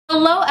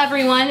Hello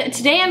everyone,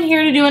 today I'm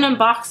here to do an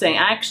unboxing.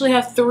 I actually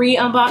have 3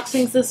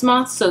 unboxings this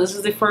month, so this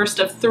is the first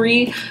of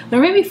 3.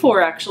 There may be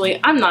 4 actually,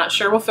 I'm not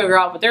sure, we'll figure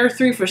out, but there are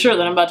 3 for sure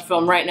that I'm about to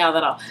film right now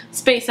that I'll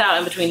space out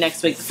in between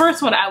next week. The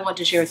first one I want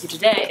to share with you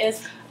today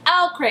is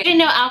Owlcrate. You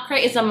know,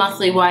 Owlcrate is a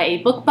monthly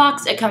YA book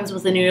box. It comes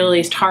with a newly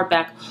released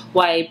hardback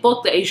YA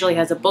book that usually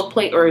has a book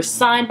plate or is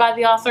signed by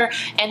the author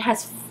and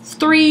has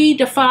 3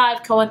 to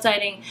 5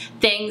 coinciding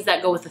things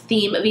that go with the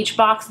theme of each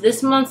box.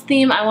 This month's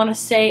theme, I want to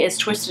say, is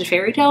Twisted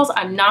Fairy Tales.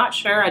 I'm not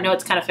sure. I know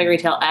it's kind of fairy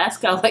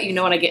tale-esque. I'll let you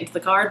know when I get into the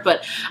card,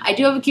 but I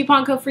do have a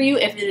coupon code for you.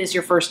 If it is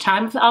your first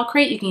time with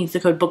Owlcrate, you can use the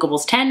code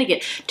Bookables10 to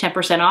get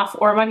 10% off,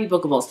 or it might be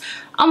Bookables.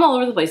 I'm all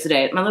over the place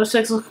today. My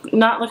lipstick's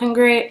not looking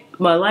great.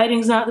 My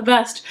lighting's not the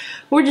best.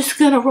 We're just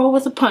gonna roll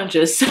with the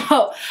punches.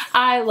 So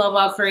I love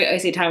Owlcrate. I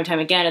say time and time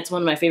again, it's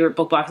one of my favorite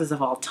book boxes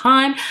of all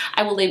time.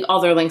 I will leave all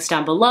their links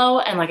down below,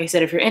 and like I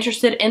said, if you're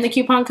interested in the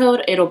coupon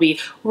code, it'll be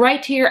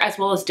right here as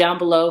well as down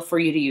below for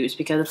you to use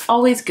because it's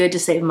always good to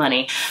save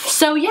money.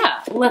 So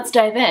yeah, let's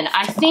dive in.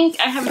 I think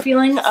I have a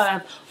feeling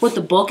of what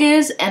the book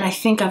is, and I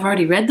think I've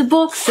already read the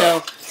book,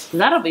 so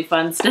that'll be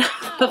fun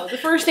stuff. The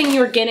first thing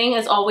you're getting,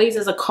 as always,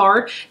 is a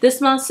card.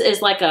 This month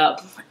is like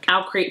a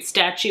Owlcrate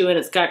statue, and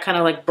it's got kind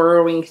of like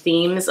burrowing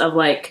themes of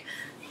like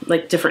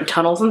different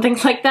tunnels and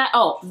things like that.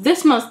 Oh,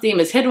 this month's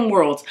theme is Hidden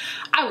Worlds.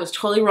 I was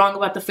totally wrong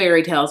about the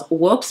fairy tales.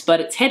 Whoops, but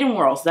it's Hidden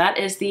Worlds. That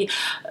is the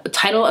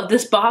title of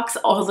this box.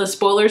 All the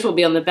spoilers will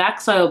be on the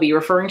back, so I'll be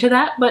referring to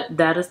that, but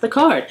that is the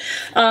card.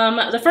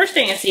 The first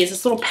thing I see is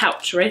this little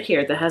pouch right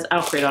here that has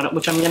Owlcrate on it,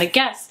 which I'm gonna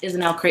guess is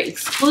an Owlcrate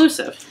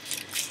exclusive.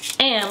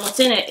 And what's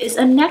in it is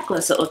a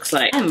necklace, it looks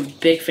like. I'm a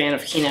big fan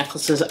of key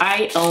necklaces.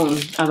 I own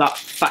about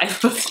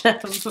 5 of them.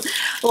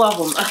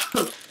 Love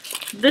them.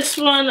 This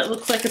one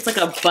looks like it's like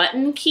a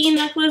button key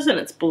necklace, and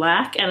it's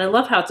black, and I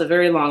love how it's a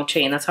very long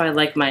chain. That's how I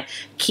like my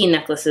key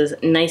necklaces,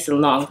 nice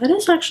and long. That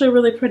is actually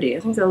really pretty. I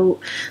think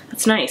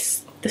that's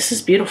nice. This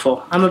is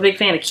beautiful. I'm a big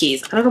fan of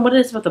keys. I don't know what it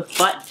is about the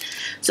button.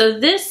 So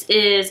this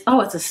is, oh,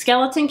 it's a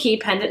skeleton key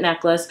pendant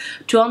necklace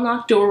to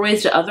unlock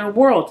doorways to other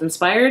worlds,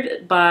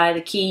 inspired by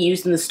the key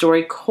used in the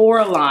story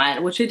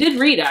Coraline, which I did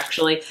read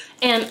actually.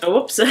 And,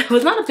 whoops, I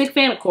was not a big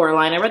fan of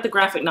Coraline. I read the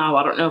graphic novel.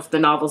 I don't know if the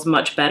novel's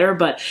much better,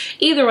 but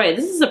either way,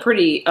 this is a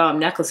pretty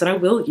necklace, and I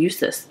will use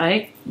this.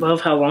 I love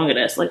how long it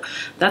is. Like,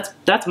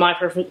 that's my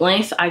perfect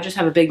length. I just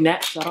have a big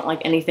neck, so I don't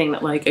like anything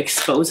that, like,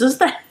 exposes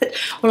that.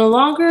 When a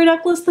longer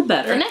necklace, the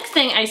better. The next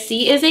thing I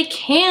see is a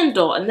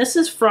candle, and this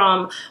is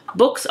from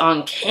Books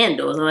on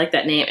Candles. I like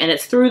that name, and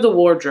it's Through the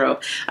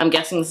Wardrobe. I'm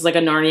guessing this is like a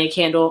Narnia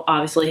candle,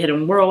 obviously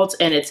Hidden Worlds,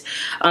 and it's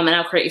an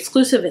Owlcrate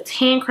exclusive. It's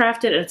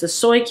handcrafted, and it's a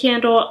soy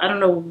candle. I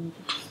don't know.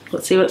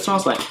 Let's see what it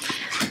smells like.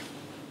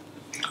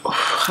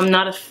 Oh, I'm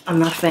not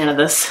a fan of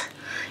this.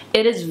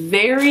 It is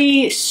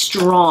very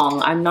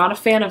strong. I'm not a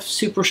fan of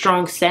super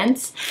strong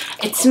scents.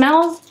 It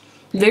smells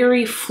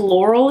very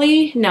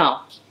florally.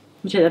 No,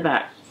 let me take that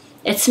back.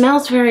 It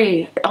smells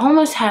very, it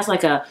almost has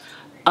like a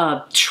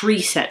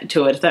tree scent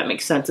to it, if that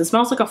makes sense. It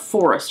smells like a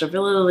forest, a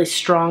really, really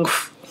strong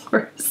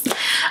forest.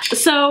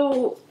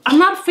 So I'm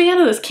not a fan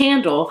of this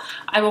candle.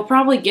 I will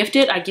probably gift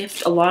it. I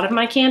gift a lot of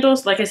my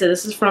candles. Like I said,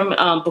 this is from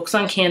Books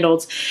on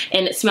Candles,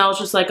 and it smells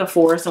just like a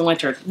forest in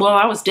winter. Well,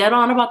 I was dead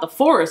on about the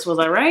forest, was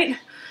I right?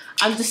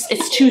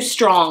 It's too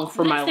strong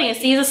for my life. The next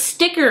thing I see is a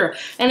sticker,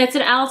 and it's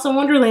an Alice in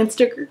Wonderland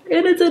sticker,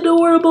 and it's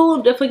adorable.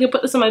 I'm definitely gonna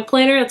put this on my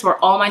planner. That's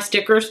where all my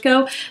stickers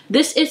go.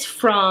 This is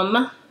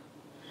from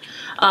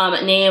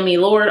Naomi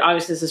Lord.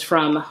 Obviously this is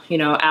from, you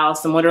know,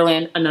 Alice in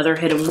Wonderland, Another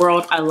Hidden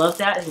World. I love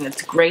that. I think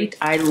it's great.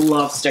 I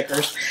love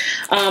stickers.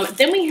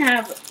 Then we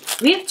have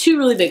 2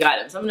 really big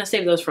items. I'm gonna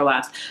save those for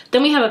last.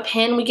 Then we have a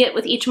pin we get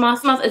with each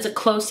month. It's a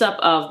close-up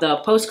of the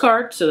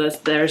postcard, so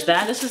there's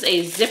that. This is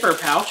a zipper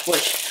pouch,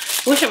 which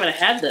I wish I would have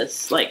had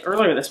this like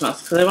earlier this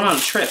month because I went on a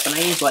trip and I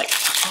used like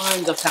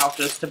tons of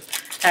pouches to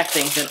pack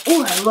things in.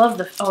 Oh, I love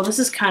this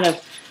is kind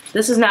of,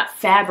 this is not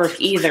fabric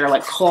either,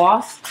 like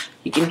cloth.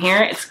 You can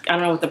hear it. It's, I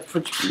don't know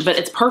what but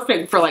it's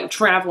perfect for like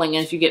traveling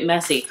as you get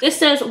messy. This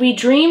says, we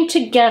dream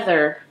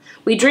together.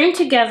 We dream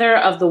together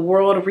of the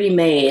world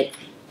remade.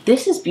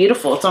 This is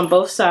beautiful. It's on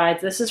both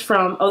sides. This is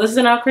from, oh, this is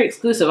an Owlcrate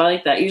exclusive. I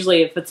like that.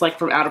 Usually if it's like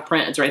from out of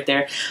print, it's right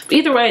there. But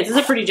either way, this is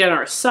a pretty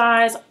generous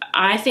size.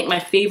 I think my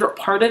favorite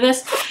part of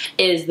this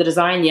is the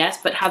design, yes,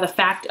 but how the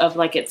fact of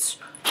like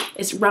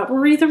is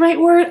rubbery the right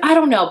word? I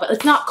don't know, but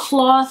it's not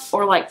cloth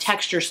or like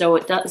texture, so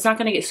it's not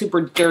gonna get super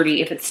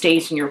dirty if it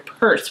stays in your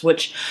purse,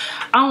 which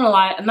I'm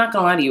not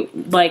gonna lie to you.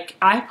 Like,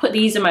 I put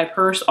these in my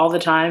purse all the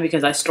time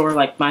because I store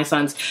like my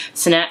son's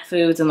snack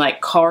foods and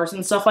like cars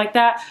and stuff like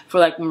that for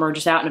like when we're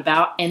just out and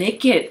about, and it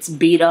gets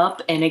beat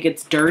up and it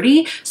gets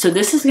dirty. So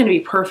this is gonna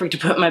be perfect to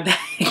put in my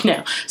bag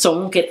now, so it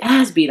won't get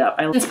as beat up.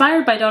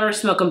 Inspired by Daughter of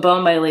Smoke and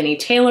Bone by Laini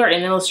Taylor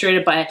and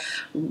illustrated by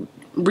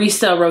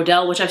Risa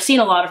Rodell, which I've seen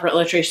a lot of her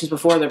illustrations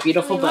before. They're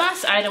beautiful. The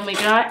last item we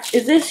got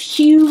is this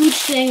huge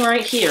thing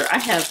right here.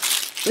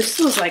 This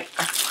was like,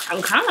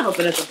 I'm kind of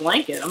hoping it's a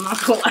blanket. I'm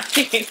not gonna lie.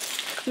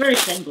 It's a very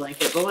thin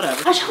blanket, but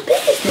whatever. Gosh, how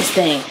big is this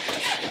thing?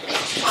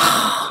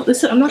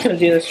 I'm not going to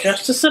do this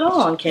justice at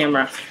all on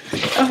camera.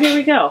 Oh, here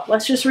we go.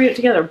 Let's just read it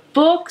together.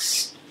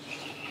 Books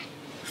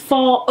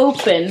fall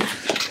open.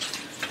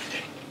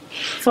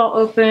 Fall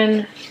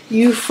open,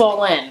 you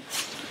fall in.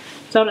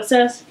 Is that what it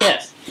says?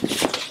 Yes.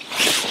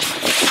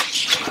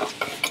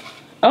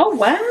 Oh,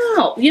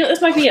 wow. You know,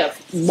 this might be a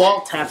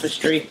wall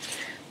tapestry.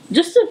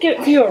 Just to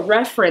give you a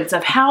reference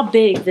of how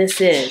big this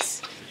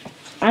is.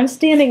 I'm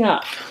standing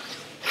up.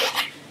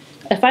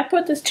 If I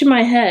put this to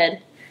my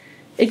head,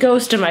 it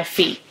goes to my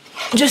feet.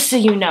 Just so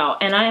you know,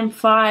 and I am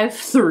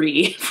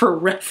 5'3" for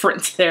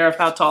reference there of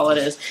how tall it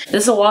is.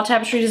 This is a wall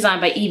tapestry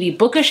designed by Evie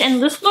Bookish,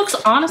 and this looks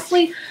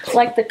honestly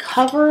like the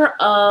cover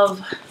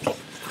of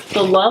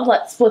The Love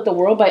That Split the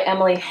World by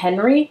Emily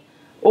Henry,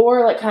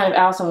 or like kind of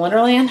Alice in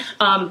Wonderland.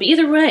 But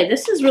either way,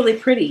 this is really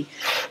pretty.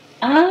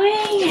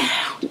 I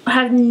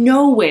have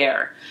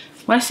nowhere,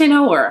 when I say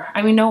nowhere,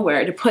 I mean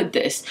nowhere to put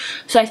this.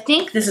 So I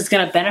think this is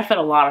going to benefit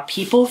a lot of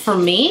people. For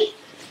me,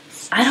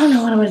 I don't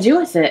know what I'm going to do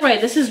with it. Right,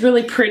 this is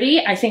really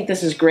pretty. I think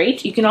this is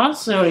great. You can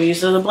also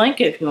use it as a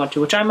blanket if you want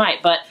to, which I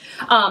might, but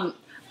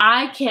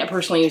I can't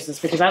personally use this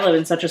because I live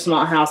in such a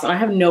small house and I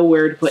have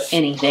nowhere to put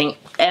anything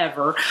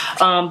ever.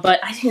 But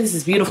I think this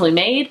is beautifully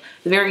made,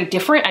 very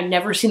different. I've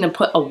never seen them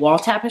put a wall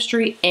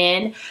tapestry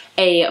in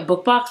a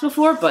book box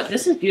before, but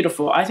this is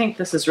beautiful. I think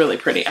this is really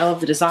pretty. I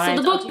love the design.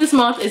 So the book this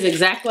month is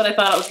exactly what I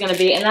thought it was going to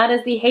be, and that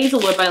is The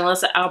Hazelwood by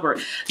Melissa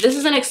Albert. This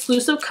is an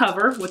exclusive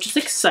cover, which is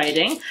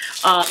exciting.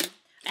 I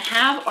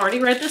have already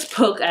read this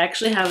book. I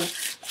actually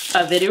have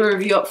a video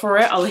review up for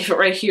it. I'll leave it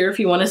right here if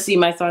you want to see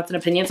my thoughts and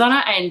opinions on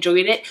it. I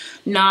enjoyed it,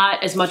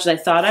 not as much as I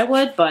thought I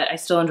would, but I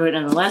still enjoyed it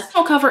nonetheless.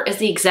 The cover is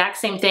the exact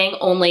same thing,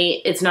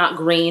 only it's not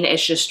green,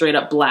 it's just straight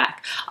up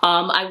black.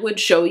 I would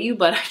show you,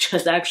 but I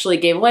just actually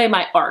gave away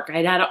my arc. I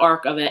had an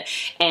arc of it,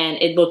 and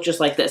it looked just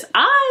like this.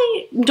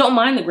 I don't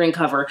mind the green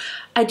cover.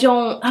 I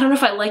don't know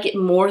if I like it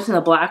more than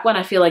the black one.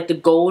 I feel like the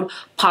gold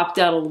popped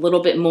out a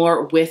little bit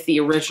more with the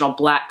original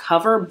black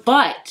cover,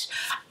 but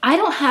I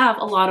don't have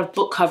a lot of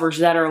book covers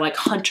that are like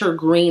hunter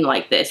green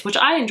like this, which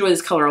I enjoy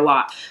this color a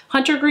lot.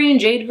 Hunter green,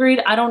 jade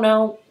green, I don't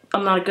know.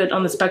 I'm not good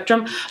on the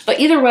spectrum, but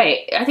either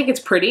way, I think it's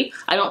pretty.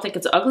 I don't think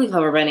it's an ugly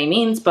cover by any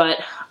means, but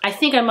I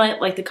think I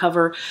might like the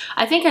cover.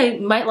 I think I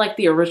might like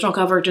the original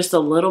cover just a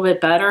little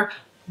bit better,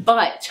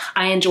 but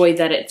I enjoy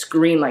that it's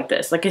green like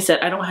this. Like I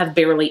said, I don't have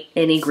barely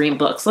any green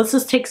books. Let's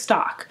just take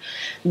stock.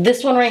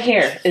 This one right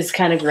here is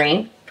kind of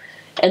green,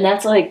 and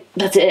that's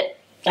it.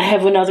 I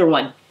have another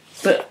one,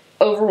 but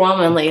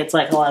overwhelmingly it's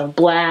like a lot of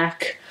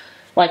black.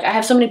 Like I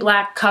have so many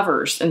black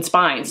covers and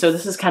spines, so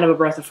this is kind of a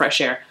breath of fresh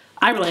air.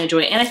 I really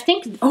enjoy it, and I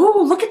think,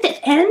 oh, look at the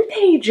end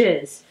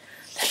pages.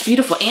 That's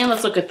beautiful. And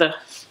let's look at the,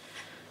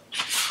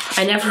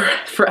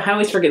 I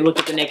always forget to look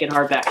at the naked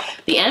hardback.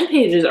 The end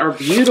pages are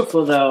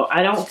beautiful though.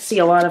 I don't see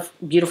a lot of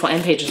beautiful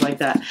end pages like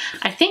that.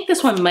 I think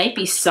this one might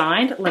be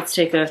signed. Let's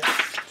take a,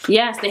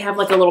 yes, they have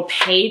like a little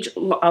page,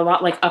 a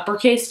lot like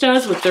Uppercase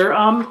does with their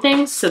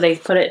things. So they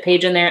put a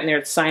page in there and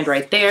they're signed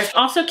right there.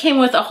 Also came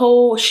with a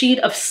whole sheet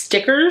of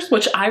stickers,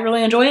 which I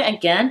really enjoy.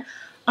 Again,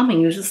 I'm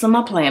gonna use this in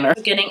my planner.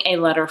 Getting a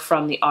letter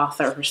from the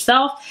author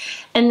herself,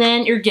 and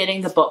then you're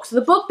getting the book. So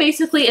the book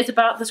basically is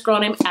about this girl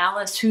named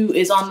Alice who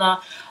is on the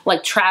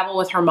like travel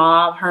with her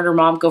mom. Her and her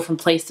mom go from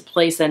place to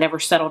place. They never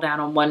settle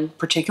down on one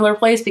particular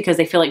place because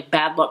they feel like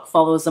bad luck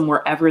follows them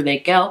wherever they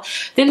go.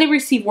 Then they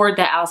receive word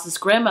that Alice's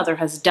grandmother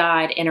has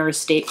died in her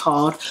estate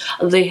called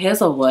the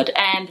Hazelwood.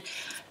 And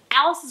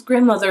Alice's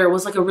grandmother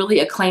was like a really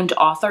acclaimed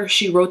author.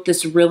 She wrote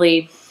this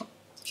really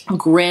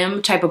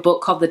grim type of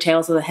book called The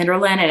Tales of the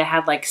Hinterland, and it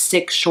had like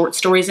 6 short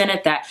stories in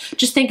it that,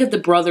 just think of the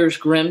Brothers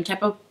Grimm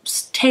type of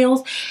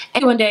tales.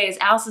 And one day, as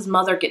Alice's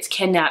mother gets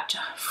kidnapped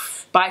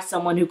by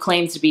someone who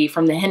claims to be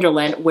from the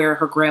hinterland where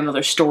her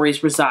grandmother's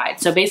stories reside.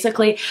 So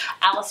basically,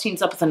 Alice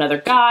teams up with another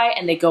guy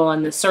and they go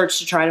on the search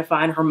to try to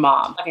find her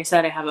mom. Like I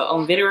said, I have my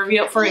own video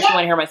review up for it if you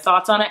want to hear my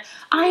thoughts on it.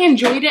 I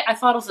enjoyed it. I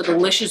thought it was a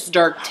delicious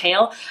dark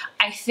tale.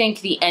 I think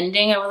the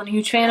ending I wasn't a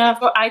huge fan of,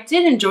 but I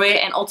did enjoy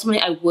it, and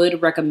ultimately I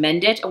would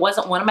recommend it. It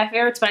wasn't one of my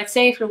favorites, but I'd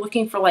say if you're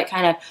looking for like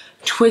kind of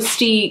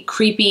twisty,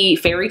 creepy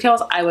fairy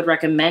tales, I would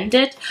recommend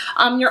it.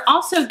 You're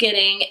also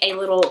getting a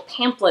little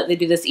pamphlet. They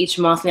do this each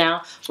month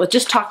now with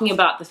just talking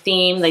about the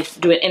theme. They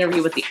do an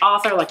interview with the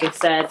author. Like I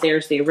said,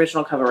 there's the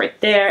original cover right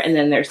there, and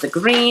then there's the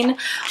green.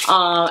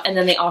 And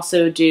then they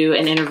also do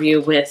an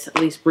interview with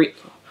at least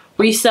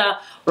Risa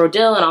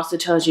Rodil, and also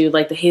tells you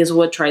like the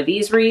Hazelwood, try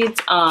these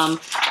reads,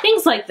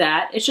 things like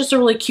that. It's just a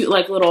really cute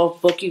like little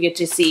book you get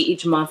to see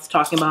each month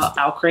talking about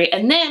Owlcrate.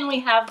 And then we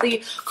have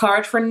the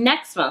card for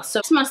next month. So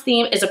this month's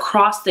theme is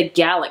Across the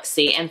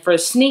Galaxy, and for a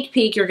sneak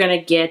peek you're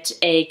gonna get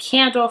a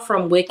candle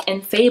from Wick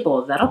and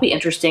Fable. That'll be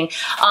interesting.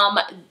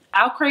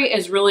 Owlcrate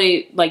is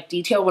really like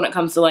detailed when it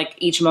comes to like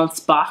each month's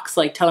box,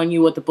 like telling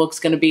you what the book's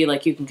gonna be.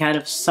 Like you can kind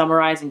of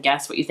summarize and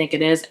guess what you think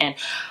it is, and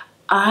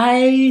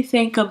I'm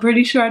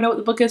pretty sure I know what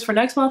the book is for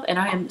next month, and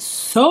I am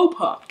so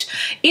pumped.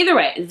 Either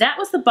way, that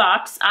was the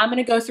box. I'm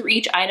gonna go through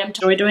each item.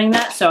 Enjoy doing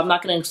that, so I'm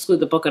not gonna exclude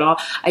the book at all.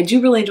 I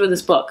do really enjoy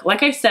this book.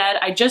 Like I said,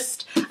 I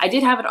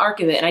did have an arc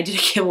of it, and I did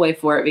a giveaway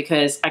for it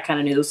because I kind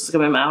of knew this was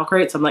gonna be my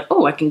Owlcrate, so I'm like,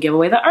 oh, I can give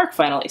away that arc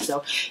finally.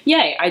 So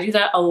yay, I do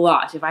that a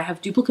lot. If I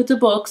have duplicates of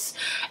books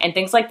and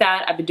things like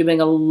that, I've been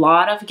doing a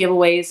lot of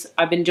giveaways.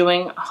 I've been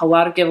doing a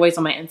lot of giveaways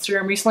on my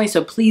Instagram recently,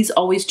 so please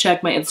always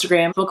check my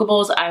Instagram.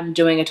 Bookables, I'm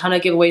doing a ton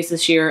of giveaways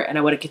this year, and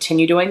I want to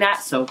continue doing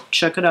that, so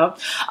check it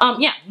out.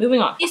 Yeah,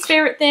 moving on. Least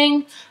favorite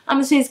thing, I'm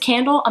gonna say is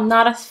candle. I'm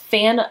not a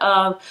fan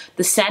of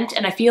the scent,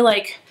 and I feel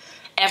like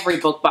every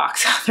book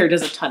box out there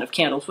does a ton of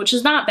candles, which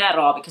is not bad at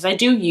all because I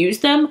do use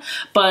them,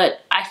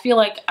 but I feel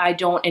like I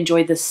don't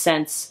enjoy the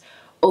scents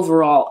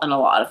overall in a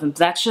lot of them.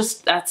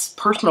 That's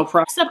personal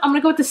preference. I'm gonna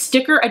go with the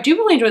sticker. I do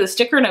really enjoy the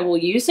sticker and I will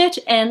use it.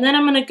 And then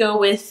I'm gonna go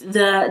with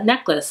the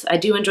necklace. I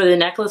do enjoy the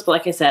necklace, but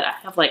like I said, I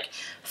have like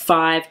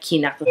 5 key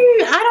necklaces.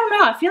 I don't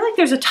know. I feel like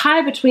there's a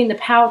tie between the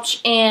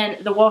pouch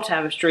and the wall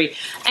tapestry.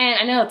 And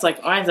I know it's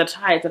like, why is it a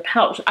tie? It's a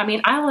pouch. I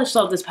mean, I just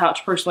love this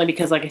pouch personally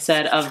because like I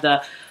said, of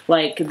the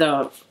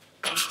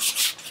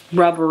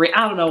rubbery,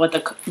 I don't know what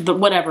the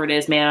whatever it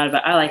is made out of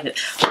it. I like it.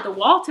 But the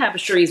wall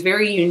tapestry is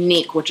very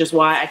unique, which is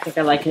why I think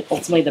I like it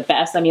ultimately the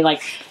best. I mean,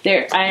 like,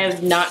 I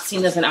have not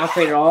seen this in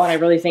Owlcrate at all, and I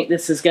really think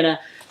this is gonna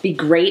be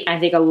great. I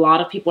think a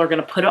lot of people are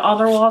gonna put it on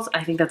their walls.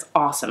 I think that's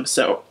awesome.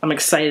 So I'm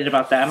excited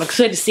about that. I'm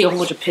excited to see a whole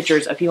bunch of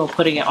pictures of people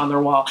putting it on their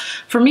wall.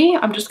 For me,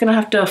 I'm just gonna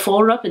have to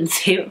fold it up and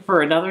save it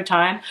for another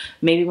time.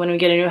 Maybe when we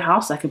get a new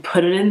house, I can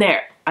put it in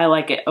there. I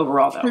like it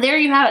overall though. There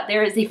you have it.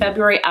 There is the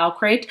February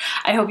Owlcrate.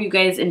 I hope you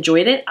guys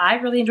enjoyed it. I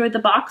really enjoyed the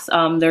box.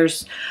 I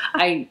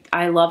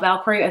love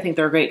Owlcrate. I think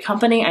they're a great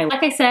company.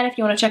 Like I said, if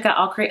you want to check out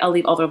Owlcrate, I'll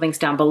leave all their links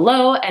down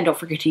below. And don't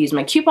forget to use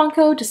my coupon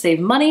code to save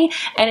money.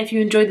 And if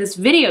you enjoyed this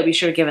video, be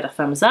sure to give it a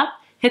thumbs up,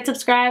 hit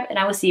subscribe, and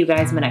I will see you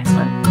guys in the next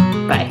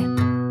one. Bye.